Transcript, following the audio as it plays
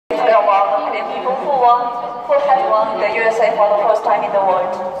Korean people who had won the USA for the first time in the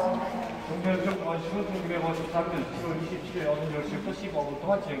world.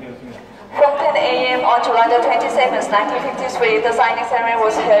 From 10 a.m. on July the 27th, 1953, the signing ceremony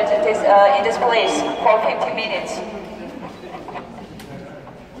was held in this place for 50 minutes.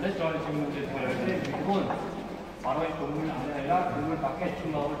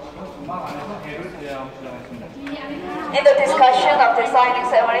 In the discussion of the signing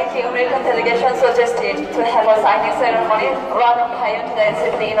ceremony, the American delegation suggested to have a signing ceremony rather prior to the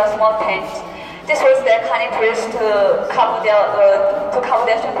assembly in a small tent. This was their kind interest to cover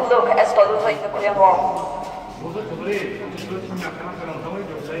their simple look as the loser in the Korean War.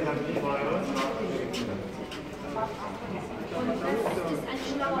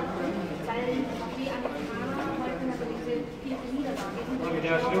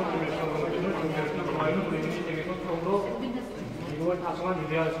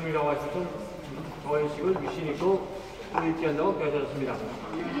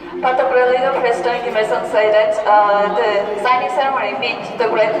 But the Korean President Kim Il-sung said that the signing ceremony meant the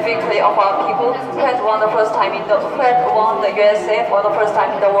great victory of our people who had won the USA for the first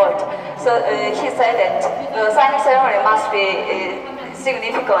time in the world. So he said that the signing ceremony must be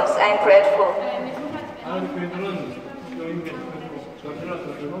significant and grateful.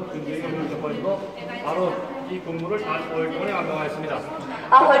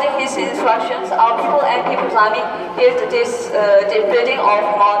 According to his instructions, our people and People's Army built this building of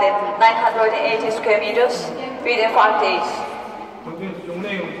more than 980 square meters within 5 days.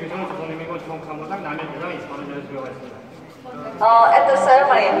 At the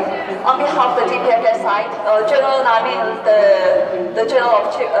ceremony, on behalf of the DPFS side, General Nami, the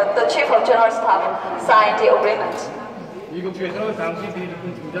Chief of General Staff, signed the agreement. On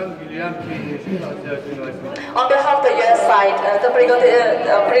behalf of the U.S. side, the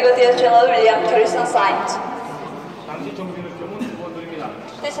Brigadier General William Garrison signed.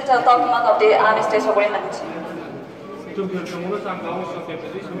 This is a document of the Armistice Agreement.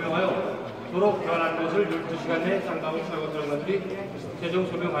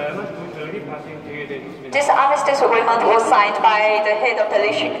 This armistice agreement was signed by the head of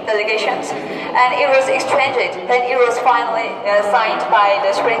delegations, and it was exchanged. Then it was finally signed by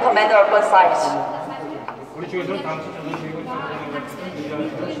the supreme commander of both sides.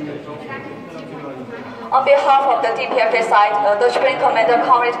 On behalf of the DPFK side, the supreme commander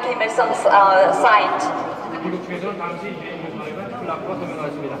Comrade Kim Il-sung signed.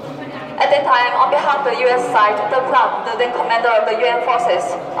 At that time, on behalf of the U.S. side, the club, the then commander of the UN forces,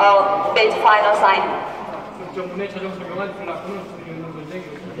 made final sign.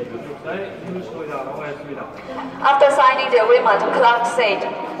 After signing the agreement, Clark said,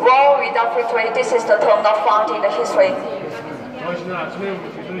 "War without victory, this is the term not found in the history."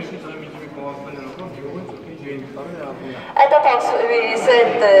 At the box, we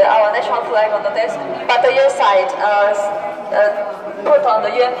set our national flag on the desk, but the U.S. side put on the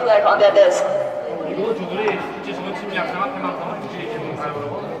UN flag on their desk.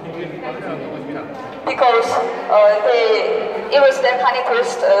 Because it was their kind of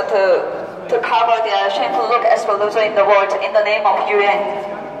interest to cover their shameful look as the loser in the world in the name of UN.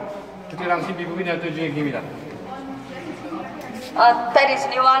 That is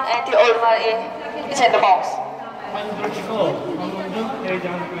new one, and the old one is in the box.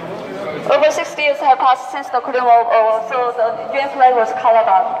 Over 60 years have passed since the Korean War, so the UN flag was colored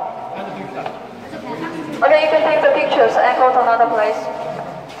up. Okay, you can take the pictures and go to another place.